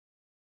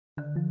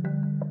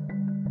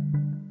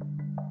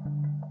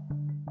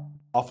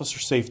Officer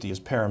safety is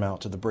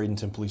paramount to the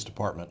Bradenton Police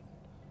Department.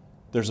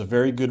 There's a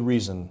very good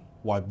reason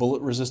why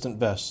bullet-resistant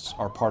vests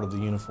are part of the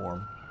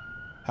uniform.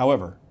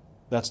 However,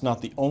 that's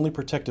not the only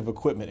protective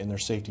equipment in their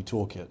safety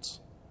toolkits.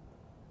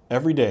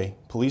 Every day,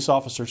 police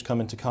officers come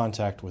into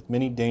contact with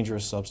many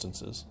dangerous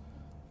substances.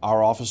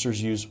 Our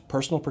officers use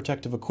personal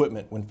protective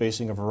equipment when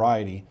facing a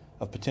variety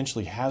of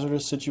potentially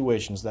hazardous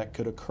situations that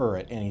could occur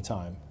at any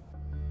time.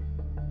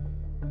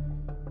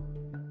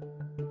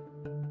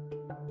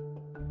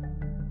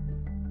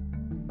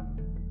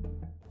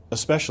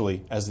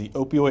 Especially as the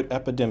opioid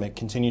epidemic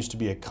continues to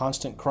be a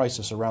constant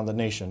crisis around the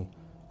nation,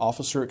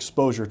 officer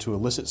exposure to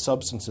illicit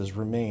substances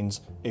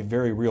remains a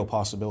very real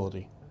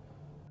possibility.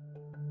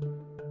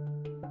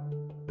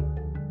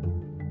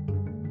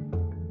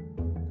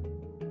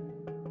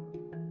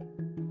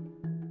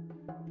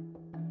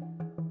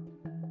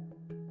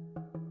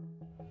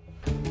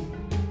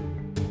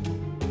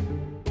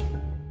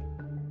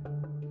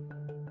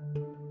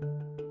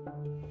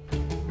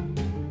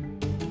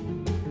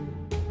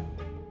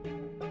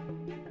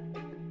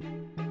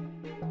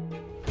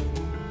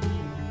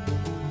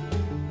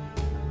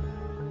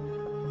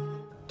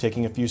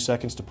 Taking a few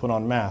seconds to put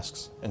on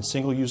masks and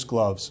single-use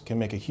gloves can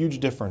make a huge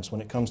difference when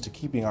it comes to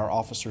keeping our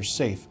officers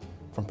safe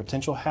from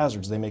potential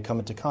hazards they may come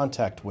into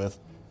contact with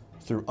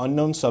through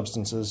unknown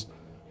substances,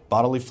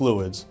 bodily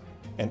fluids,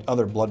 and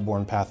other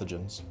bloodborne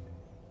pathogens.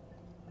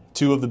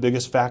 Two of the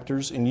biggest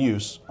factors in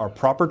use are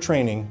proper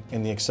training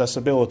and the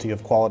accessibility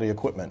of quality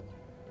equipment.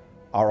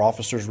 Our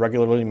officers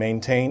regularly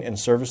maintain and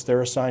service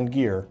their assigned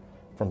gear,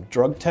 from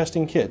drug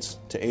testing kits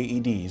to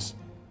AEDs,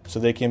 so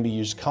they can be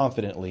used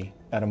confidently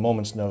at a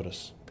moment's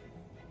notice.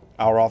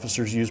 Our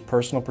officers use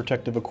personal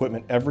protective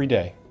equipment every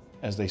day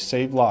as they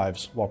save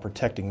lives while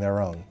protecting their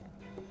own.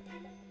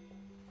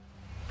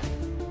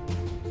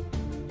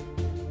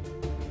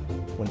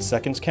 When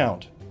seconds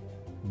count,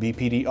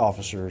 BPD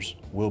officers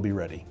will be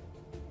ready.